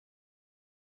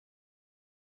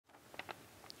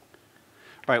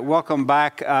All right, welcome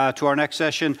back to our next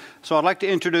session. So I'd like to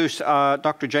introduce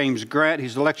Dr. James Grant.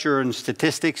 He's a lecturer in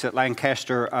statistics at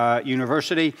Lancaster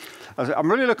University.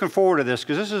 I'm really looking forward to this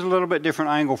because this is a little bit different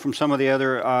angle from some of the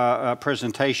other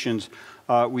presentations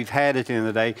we've had at the end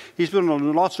of the day. He's been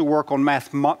doing lots of work on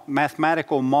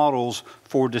mathematical models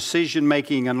for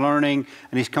decision-making and learning,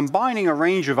 and he's combining a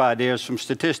range of ideas from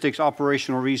statistics,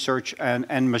 operational research,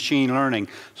 and machine learning.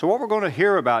 So what we're going to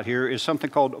hear about here is something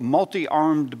called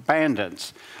multi-armed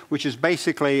bandits, which is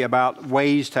basically about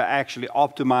ways to actually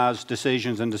optimize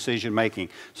decisions and decision-making.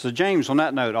 So James, on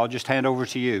that note, I'll just hand over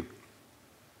to you.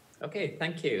 Okay,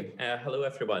 thank you. Hello,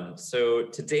 everyone. So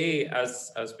today,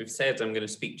 as we've said, I'm going to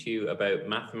speak to you about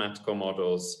mathematical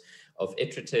models of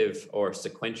iterative or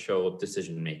sequential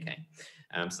decision-making.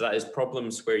 So that is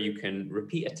problems where you can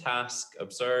repeat a task,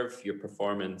 observe your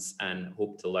performance, and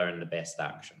hope to learn the best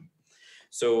action.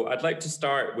 So I'd like to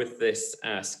start with this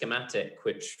schematic,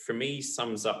 which for me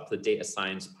sums up the data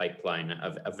science pipeline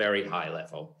at a very high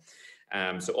level.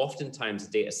 So oftentimes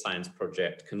a data science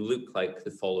project can look like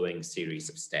the following series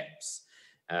of steps.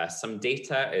 Some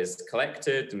data is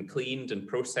collected and cleaned and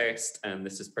processed, and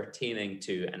this is pertaining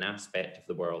to an aspect of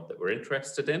the world that we're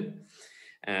interested in.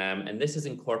 And this is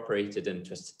incorporated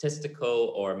into a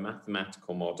statistical or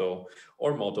mathematical model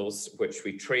or models which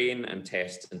we train and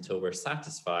test until we're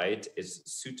satisfied is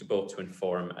suitable to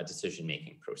inform a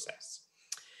decision-making process.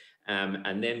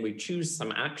 And then we choose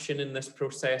some action in this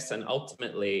process, and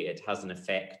ultimately it has an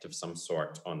effect of some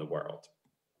sort on the world.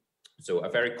 So a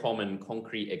very common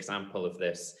concrete example of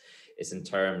this is in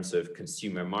terms of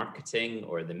consumer marketing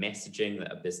or the messaging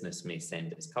that a business may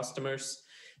send its customers.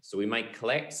 So we might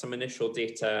collect some initial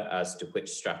data as to which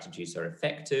strategies are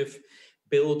effective,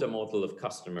 build a model of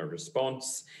customer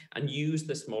response, and use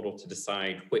this model to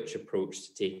decide which approach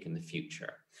to take in the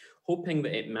future, hoping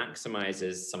that it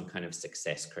maximizes some kind of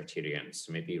success criterion,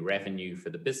 so maybe revenue for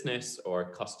the business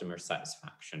or customer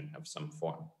satisfaction of some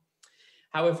form.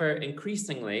 However,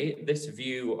 increasingly, this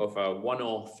view of a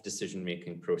one-off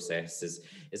decision-making process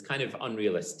is kind of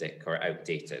unrealistic or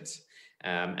outdated.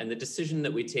 And the decision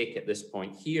that we take at this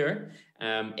point here,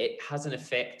 it has an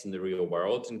effect in the real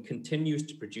world and continues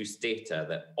to produce data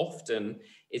that often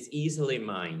is easily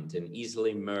mined and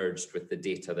easily merged with the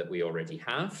data that we already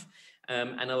have,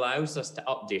 and allows us to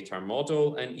update our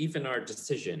model and even our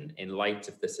decision in light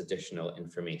of this additional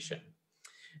information.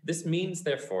 This means,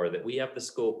 therefore, that we have the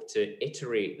scope to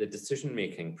iterate the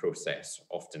decision-making process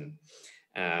often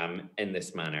in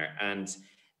this manner, and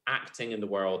acting in the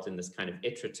world in this kind of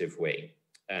iterative way,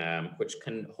 which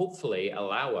can hopefully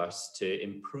allow us to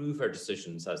improve our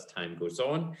decisions as time goes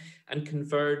on and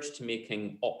converge to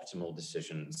making optimal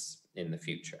decisions in the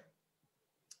future.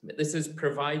 But this is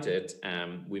provided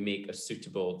we make a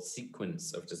suitable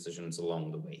sequence of decisions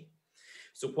along the way.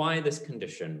 So why this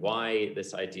condition? Why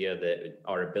this idea that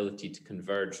our ability to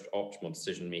converge to optimal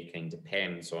decision-making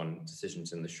depends on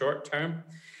decisions in the short term?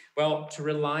 Well, to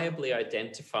reliably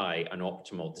identify an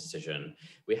optimal decision,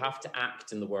 we have to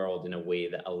act in the world in a way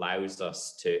that allows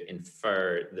us to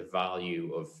infer the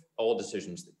value of all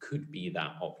decisions that could be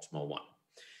that optimal one.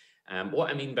 What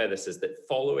I mean by this is that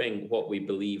following what we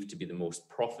believe to be the most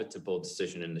profitable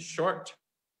decision in the short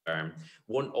term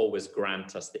won't always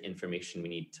grant us the information we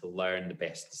need to learn the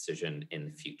best decision in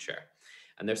the future.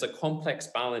 And there's a complex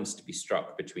balance to be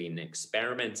struck between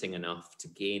experimenting enough to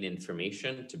gain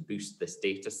information to boost this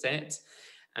data set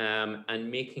and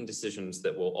making decisions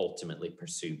that will ultimately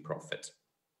pursue profit.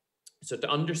 So to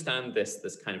understand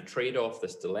this kind of trade-off,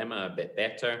 this dilemma a bit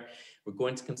better, we're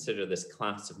going to consider this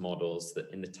class of models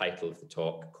that in the title of the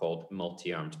talk called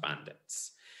multi-armed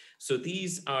bandits. So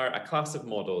these are a class of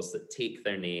models that take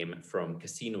their name from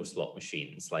casino slot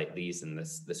machines like these in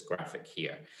this graphic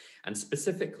here, and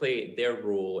specifically their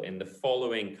role in the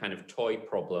following kind of toy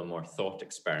problem or thought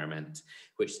experiment,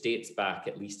 which dates back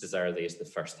at least as early as the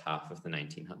first half of the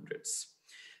 1900s.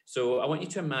 So I want you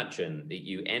to imagine that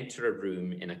you enter a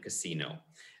room in a casino,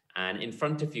 and in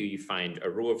front of you, you find a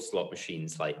row of slot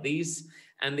machines like these,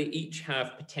 and they each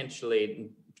have potentially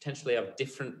have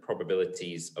different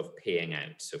probabilities of paying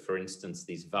out. So for instance,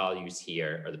 these values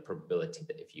here are the probability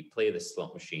that if you play this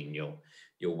slot machine,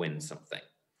 you'll win something.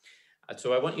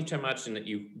 So I want you to imagine that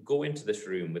you go into this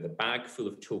room with a bag full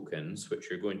of tokens, which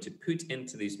you're going to put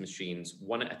into these machines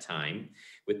one at a time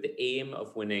with the aim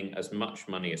of winning as much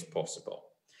money as possible,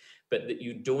 but that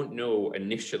you don't know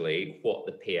initially what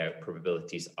the payout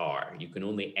probabilities are. You can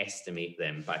only estimate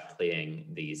them by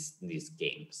playing these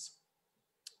games.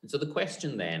 And so the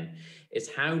question then is,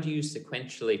 how do you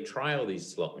sequentially trial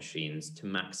these slot machines to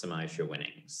maximize your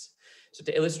winnings? So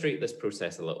to illustrate this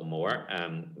process a little more,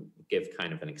 give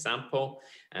kind of an example.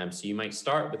 So you might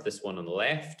start with this one on the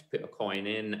left, put a coin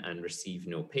in and receive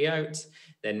no payout.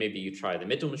 Then maybe you try the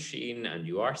middle machine and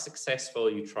you are successful.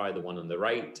 You try the one on the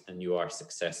right and you are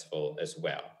successful as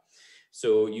well.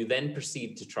 So you then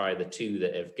proceed to try the two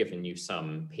that have given you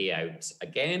some payout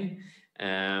again.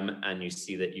 And you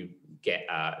see that you get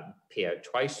a payout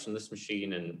twice from this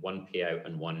machine and one payout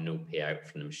and one no payout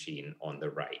from the machine on the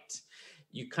right.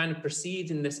 You kind of proceed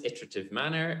in this iterative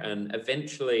manner, and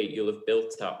eventually you'll have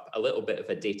built up a little bit of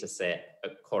a data set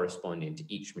corresponding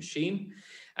to each machine,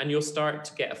 and you'll start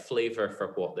to get a flavor for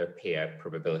what their payout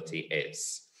probability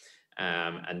is.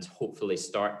 And hopefully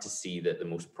start to see that the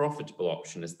most profitable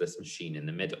option is this machine in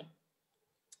the middle.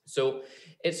 So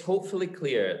it's hopefully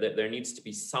clear that there needs to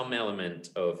be some element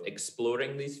of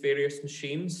exploring these various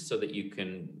machines so that you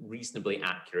can reasonably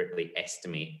accurately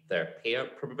estimate their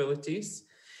payout probabilities.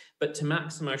 But to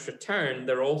maximize return,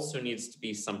 there also needs to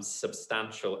be some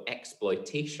substantial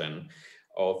exploitation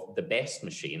of the best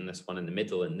machine, this one in the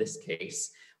middle in this case,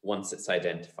 once it's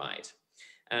identified.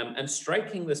 And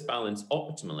striking this balance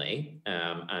optimally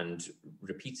and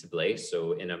repeatably,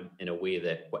 so in a way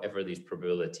that whatever these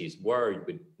probabilities were, you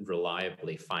would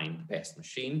reliably find the best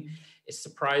machine, is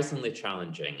surprisingly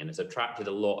challenging and has attracted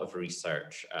a lot of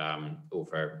research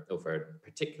over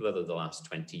particularly the last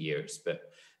 20 years,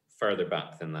 but further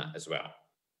back than that as well.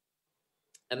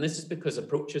 And this is because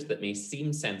approaches that may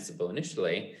seem sensible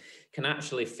initially can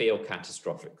actually fail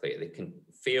catastrophically. They can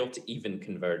fail to even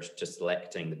converge to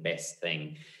selecting the best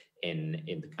thing in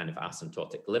the kind of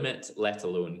asymptotic limit, let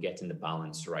alone getting the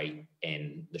balance right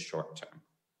in the short term.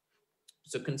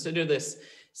 So consider this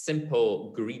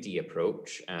simple greedy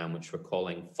approach, which we're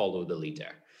calling follow the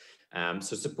leader.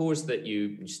 So suppose that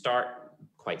you start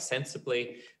quite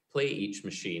sensibly, play each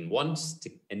machine once to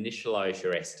initialize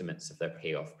your estimates of their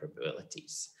payoff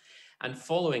probabilities. And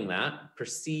following that,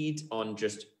 proceed on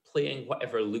just playing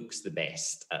whatever looks the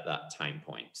best at that time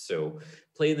point. So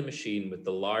play the machine with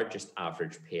the largest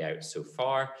average payout so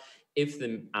far. If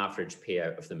the average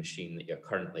payout of the machine that you're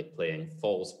currently playing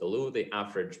falls below the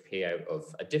average payout of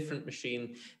a different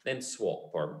machine, then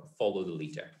swap or follow the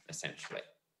leader, essentially.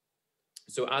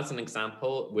 So as an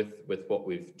example, with what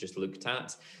we've just looked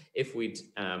at, if we'd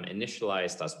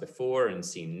initialized as before and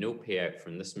seen no payout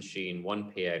from this machine,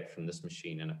 one payout from this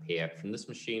machine, and a payout from this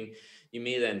machine, you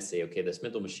may then say, okay, this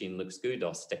middle machine looks good,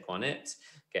 I'll stick on it,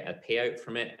 get a payout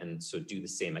from it, and so do the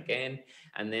same again,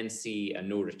 and then see a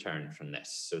no return from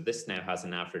this. So this now has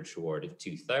an average reward of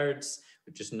 2/3,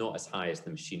 which is not as high as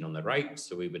the machine on the right,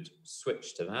 so we would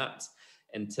switch to that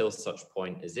until such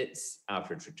point as its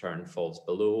average return falls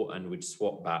below and would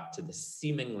swap back to the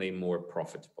seemingly more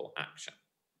profitable action.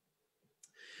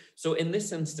 So in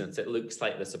this instance, it looks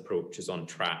like this approach is on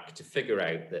track to figure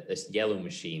out that this yellow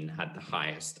machine had the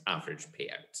highest average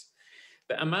payout.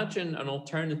 But imagine an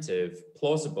alternative,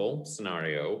 plausible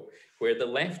scenario where the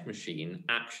left machine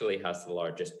actually has the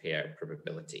largest payout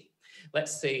probability.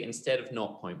 Let's say instead of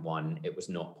 0.1, it was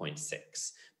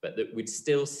 0.6, but that we'd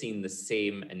still seen the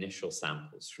same initial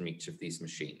samples from each of these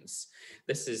machines.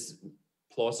 This is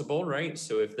plausible, right?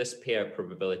 So if this payout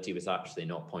probability was actually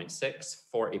 0.6,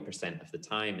 40% of the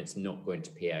time, it's not going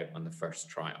to pay out on the first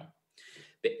trial.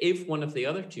 But if one of the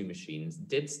other two machines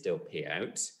did still pay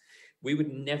out, we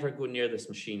would never go near this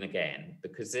machine again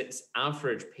because its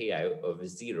average payout of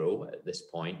 0 at this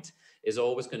point is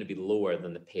always going to be lower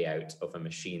than the payout of a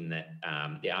machine that,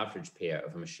 the average payout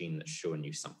of a machine that's shown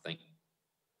you something.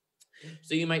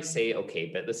 So you might say, okay,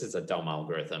 but this is a dumb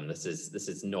algorithm. This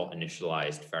is not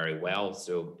initialized very well,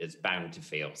 so it's bound to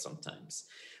fail sometimes.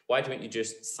 Why don't you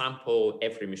just sample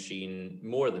every machine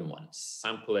more than once?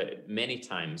 Sample it many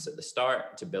times at the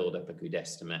start to build up a good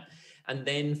estimate, and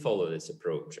then follow this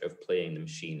approach of playing the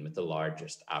machine with the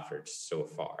largest average so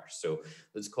far. So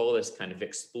let's call this kind of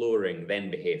exploring,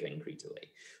 then behaving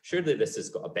greedily. Surely this has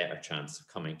got a better chance of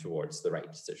coming towards the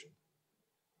right decision.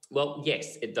 Well,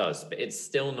 yes, it does, but it's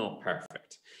still not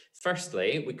perfect.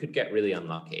 Firstly, we could get really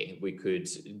unlucky. We could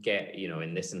get,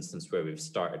 in this instance where we've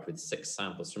started with 6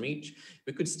 samples from each,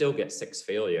 we could still get 6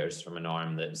 failures from an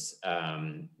arm that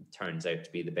turns out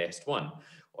to be the best one,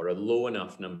 or a low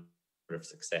enough number of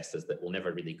successes that we'll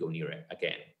never really go near it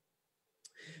again.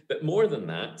 But more than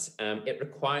that,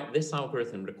 this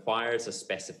algorithm requires a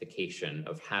specification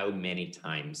of how many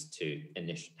times to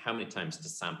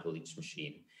sample each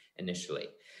machine initially.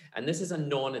 And this is a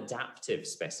non-adaptive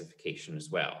specification as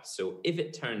well. So if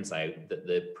it turns out that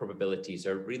the probabilities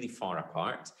are really far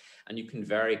apart, and you can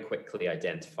very quickly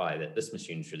identify that this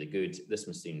machine's really good, this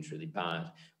machine's really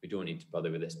bad, we don't need to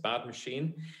bother with this bad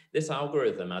machine, this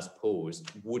algorithm as posed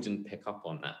wouldn't pick up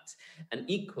on that. And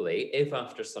equally, if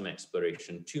after some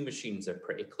exploration, two machines are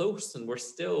pretty close and we're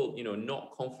still,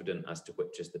 not confident as to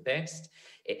which is the best,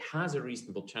 it has a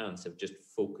reasonable chance of just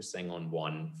focusing on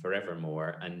one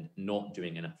forevermore and not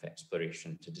doing enough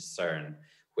exploration to discern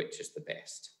which is the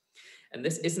best. And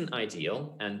this isn't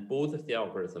ideal, and both of the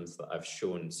algorithms that I've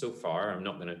shown so far, I'm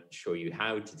not going to show you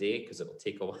how today because it'll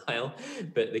take a while,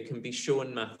 but they can be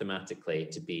shown mathematically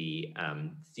to be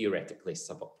theoretically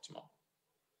suboptimal.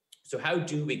 So how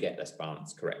do we get this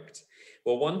balance correct?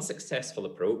 Well, one successful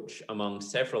approach, among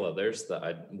several others that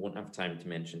I won't have time to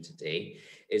mention today,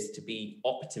 is to be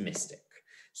optimistic.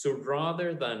 So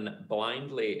rather than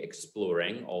blindly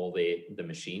exploring all the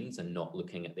machines and not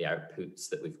looking at the outputs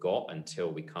that we've got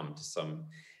until we come to some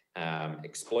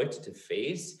exploitative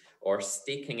phase, or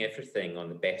staking everything on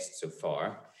the best so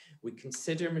far, we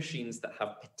consider machines that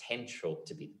have potential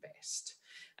to be the best.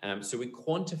 So we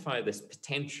quantify this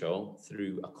potential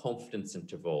through a confidence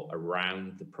interval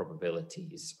around the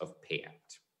probabilities of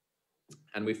payout.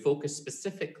 And we focus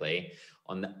specifically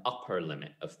on the upper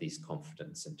limit of these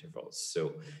confidence intervals.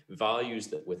 So values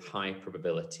that with high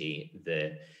probability,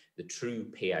 the true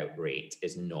payout rate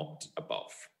is not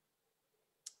above.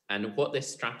 And what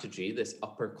this strategy, this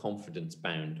upper confidence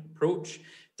bound approach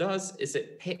does is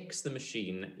it picks the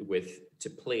machine to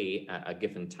play at a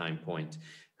given time point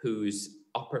whose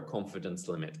upper confidence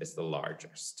limit is the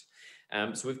largest.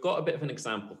 So we've got a bit of an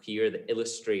example here that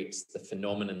illustrates the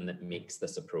phenomenon that makes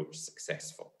this approach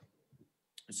successful.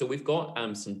 So we've got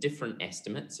some different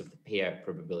estimates of the payout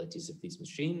probabilities of these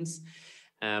machines,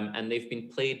 and they've been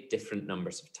played different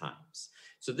numbers of times.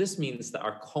 So this means that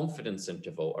our confidence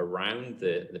interval around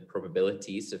the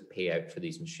probabilities of payout for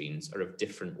these machines are of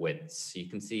different widths. So you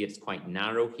can see it's quite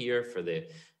narrow here for the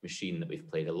machine that we've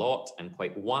played a lot and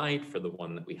quite wide for the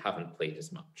one that we haven't played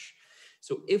as much.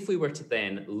 So if we were to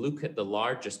then look at the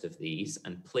largest of these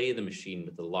and play the machine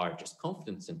with the largest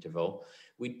confidence interval,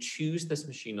 we'd choose this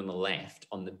machine on the left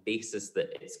on the basis that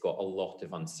it's got a lot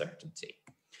of uncertainty.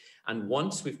 And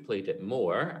once we've played it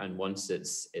more, and once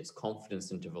its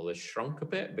confidence interval is shrunk a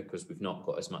bit because we've not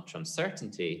got as much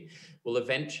uncertainty, we'll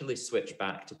eventually switch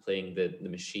back to playing the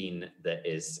machine that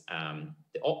is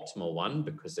the optimal one,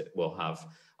 because it will have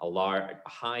a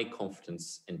high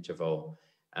confidence interval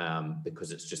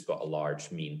because it's just got a large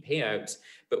mean payout.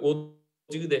 But we'll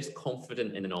do this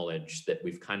confident in the knowledge that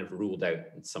we've kind of ruled out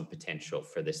some potential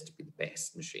for this to be the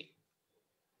best machine.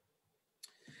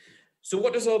 So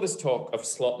what does all this talk of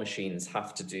slot machines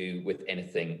have to do with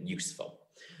anything useful?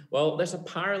 Well, there's a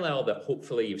parallel that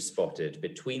hopefully you've spotted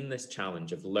between this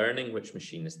challenge of learning which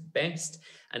machine is the best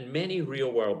and many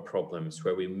real-world problems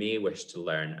where we may wish to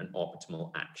learn an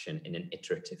optimal action in an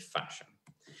iterative fashion.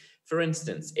 For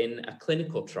instance, in a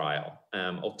clinical trial,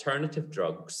 alternative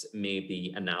drugs may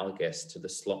be analogous to the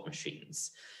slot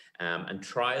machines. And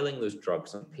trialing those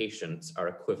drugs on patients are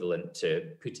equivalent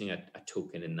to putting a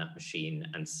token in that machine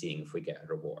and seeing if we get a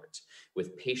reward,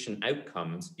 with patient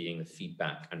outcomes being the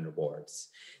feedback and rewards.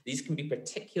 These can be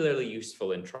particularly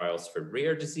useful in trials for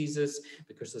rare diseases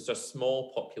because there's a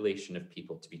small population of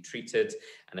people to be treated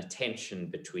and a tension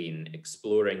between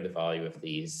exploring the value of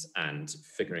these and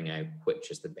figuring out which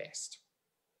is the best.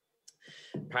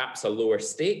 Perhaps a lower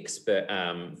stakes, but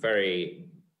very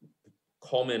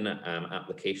common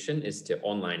application is to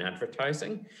online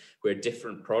advertising, where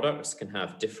different products can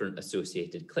have different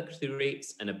associated click-through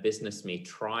rates, and a business may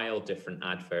trial different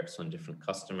adverts on different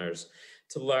customers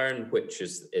to learn which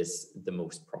is the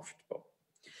most profitable.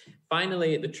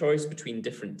 Finally, the choice between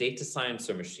different data science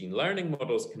or machine learning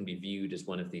models can be viewed as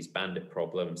one of these bandit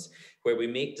problems, where we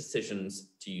make decisions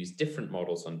to use different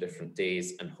models on different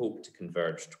days and hope to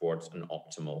converge towards an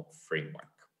optimal framework.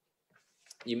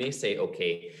 You may say,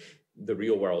 okay, the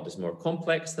real world is more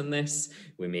complex than this.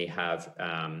 We may have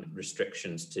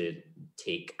restrictions to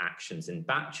take actions in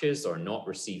batches or not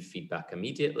receive feedback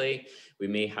immediately. We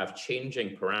may have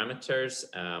changing parameters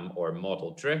or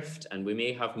model drift, and we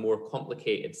may have more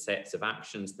complicated sets of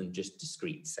actions than just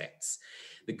discrete sets.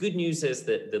 The good news is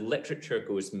that the literature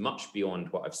goes much beyond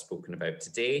what I've spoken about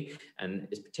today, and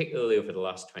is particularly over the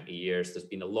last 20 years, there's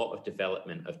been a lot of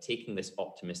development of taking this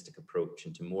optimistic approach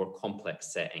into more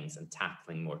complex settings and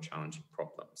tackling more challenging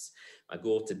problems. My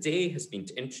goal today has been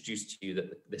to introduce to you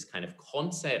this kind of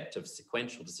concept of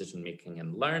sequential decision-making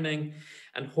and learning,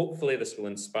 and hopefully this will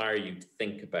inspire you to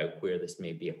think about where this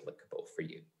may be applicable for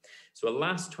you. So a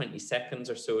last 20 seconds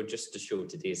or so, just to show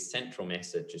today's central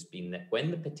message has been that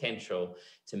when the potential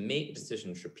to make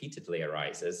decisions repeatedly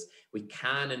arises, we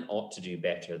can and ought to do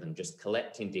better than just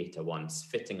collecting data once,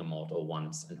 fitting a model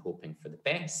once, and hoping for the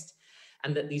best.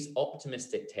 And that these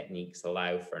optimistic techniques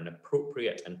allow for an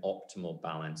appropriate and optimal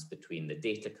balance between the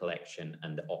data collection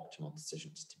and the optimal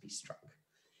decisions to be struck.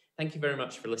 Thank you very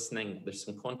much for listening. There's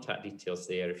some contact details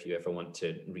there if you ever want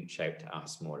to reach out to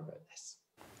ask more about this.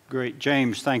 Great.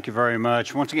 James, thank you very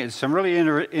much. Once again, some really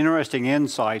interesting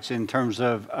insights in terms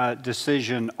of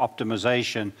decision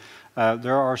optimization.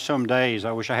 There are some days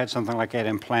I wish I had something like that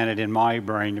implanted in my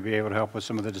brain to be able to help with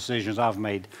some of the decisions I've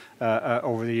made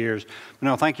over the years. But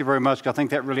no, thank you very much. I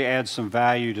think that really adds some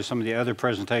value to some of the other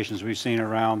presentations we've seen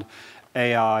around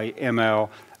AI, ML,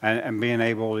 and being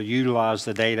able to utilize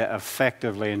the data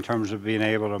effectively in terms of being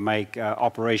able to make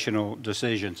operational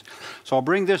decisions. So I'll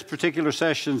bring this particular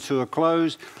session to a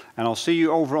close, and I'll see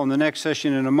you over on the next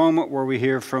session in a moment where we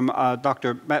hear from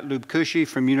Dr. Matlub Kushi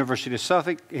from University of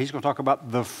Suffolk. He's going to talk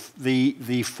about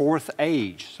the fourth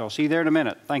age. So I'll see you there in a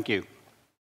minute. Thank you.